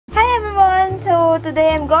So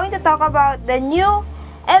today I'm going to talk about the new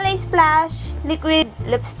LA Splash liquid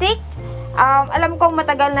lipstick. Alam kong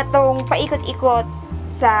matagal na tong paikot-ikot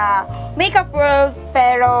sa makeup world,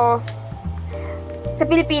 pero sa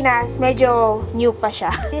Pilipinas medyo new pa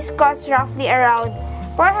siya. This costs roughly around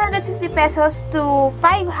 450 pesos to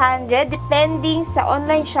 500 depending sa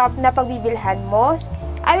online shop na pagbibilhan mo.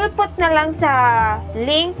 I will put na lang sa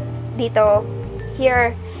link dito,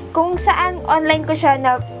 here, kung saan online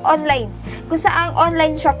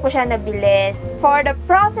shop ko siya nabili. For the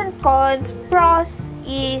pros and cons, pros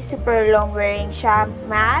is super long wearing siya,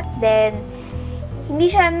 matte, then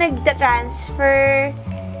hindi siya nagda-transfer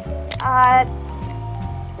at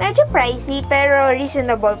medyo pricey pero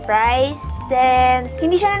reasonable price. Then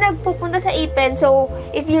hindi siya na nagpupunta sa ipin, so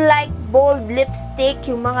if you like bold lipstick,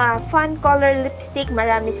 yung mga fun color lipstick,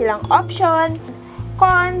 marami silang option.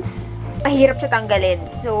 Cons, mahirap siya tanggalin.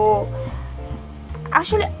 So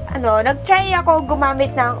actually, nag-try ako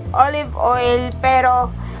gumamit ng olive oil,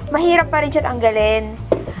 pero mahirap pa rin siya tanggalin.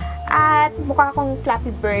 At mukha akong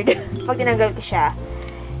Flappy Bird pag tinanggal ko siya.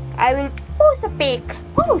 I will post a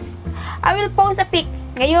pic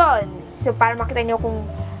ngayon. So, para makita nyo kung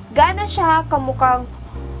gaano siya kamukhang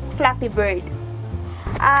Flappy Bird.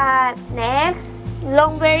 At next,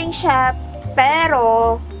 long wearing siya,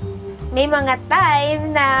 pero may mga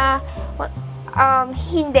time na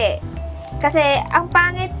hindi. Kasi ang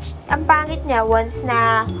pangit niya once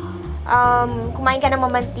na kumain ka ng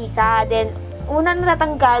mamantika, then una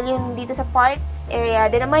natatanggal yung dito sa part area,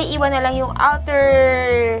 then may iwan na lang yung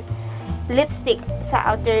outer lipstick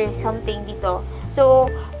sa outer something dito. So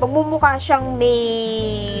magmumukha siyang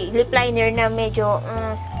may lip liner na medyo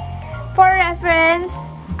for reference,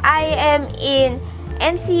 I am in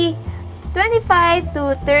NC 25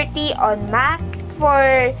 to 30 on MAC.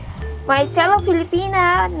 For my fellow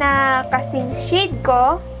Filipina na kasing shade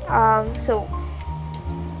ko, so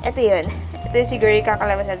ito yun. Ito yung siguro yung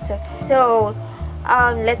kakalabasan. So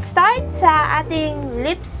let's start sa ating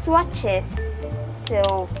lip swatches.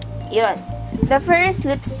 So yun. The first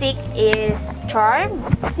lipstick is Charm.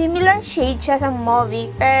 Similar shade siya sa Mauve,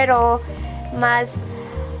 pero mas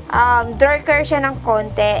darker siya ng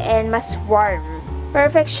konti and mas warm.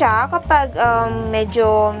 Perfect siya kapag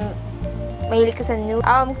medyo mahilig ka sa nude.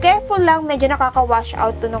 Careful lang, medyo nakaka-wash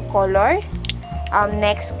out to ng color.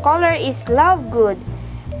 Next color is Lovegood.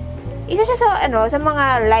 Isa siya sa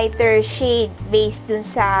mga lighter shade based dun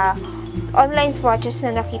sa online swatches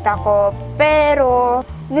na nakita ko. Pero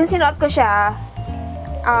nung sinuot ko siya,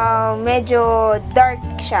 medyo dark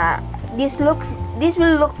siya. This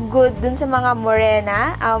will look good dun sa mga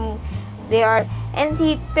morena. They are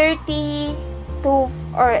NC 30 to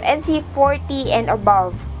or NC 40 and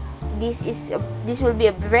above. This will be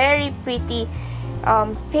a very pretty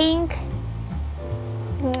pink.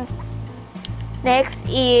 Next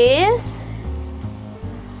is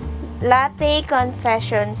Latte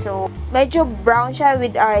Confession. So medyo brown siya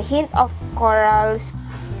with a hint of corals.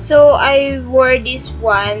 So I wore this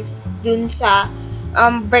once dun sa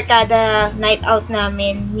barkada night out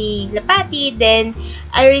namin ni Lapati. Then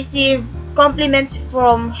I received compliments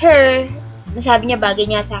from her. Nasabi niya bagay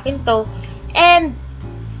niya sa akin to. And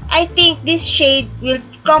I think this shade will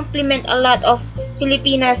complement a lot of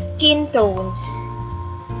Filipina skin tones.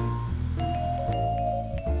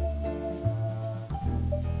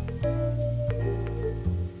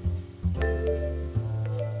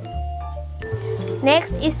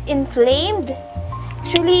 Next is Inflamed.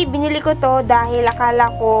 Actually, binili ko to dahil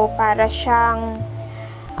akala ko para siyang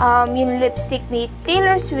yung lipstick ni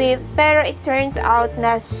Taylor Swift, pero it turns out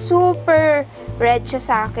na super red siya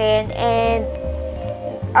sa akin, and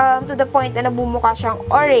to the point na nabumukha siyang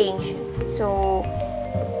orange. So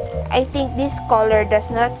I think this color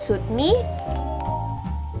does not suit me.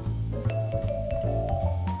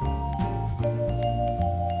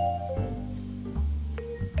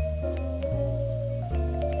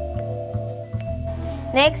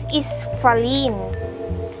 Next is Faline.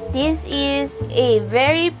 This is a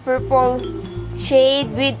very purple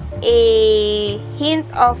shade with a hint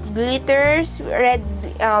of glitters, red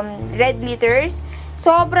glitters.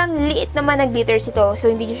 Sobrang liit naman na glitters ito,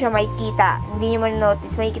 so hindi nyo siya makikita. Hindi nyo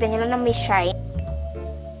ma-notice. Makikita nyo lang na may shine.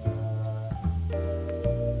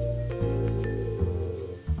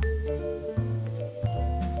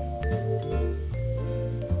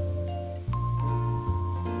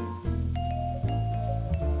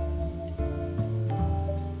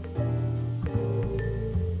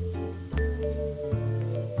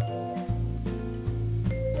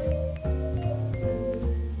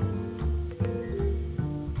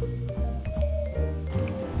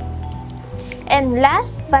 And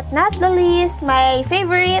last but not the least, my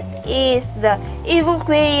favorite is the Evil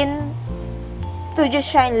Queen Studio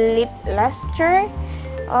Shine Lip Luster.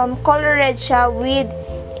 Color red siya with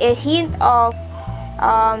a hint of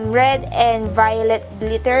red and violet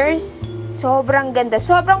glitters. Sobrang ganda.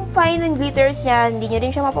 Sobrang fine ng glitters niya. Hindi nyo rin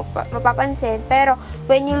siya mapapansin. Pero,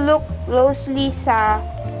 when you look closely sa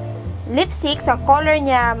lipstick, sa color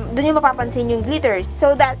niya, doon yung mapapansin yung glitters.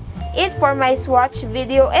 So, that's it for my swatch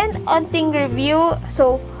video and unting review.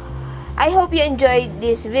 So, I hope you enjoyed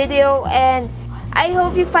this video and I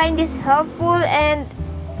hope you find this helpful and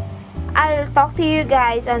I'll talk to you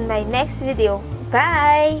guys on my next video.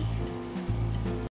 Bye!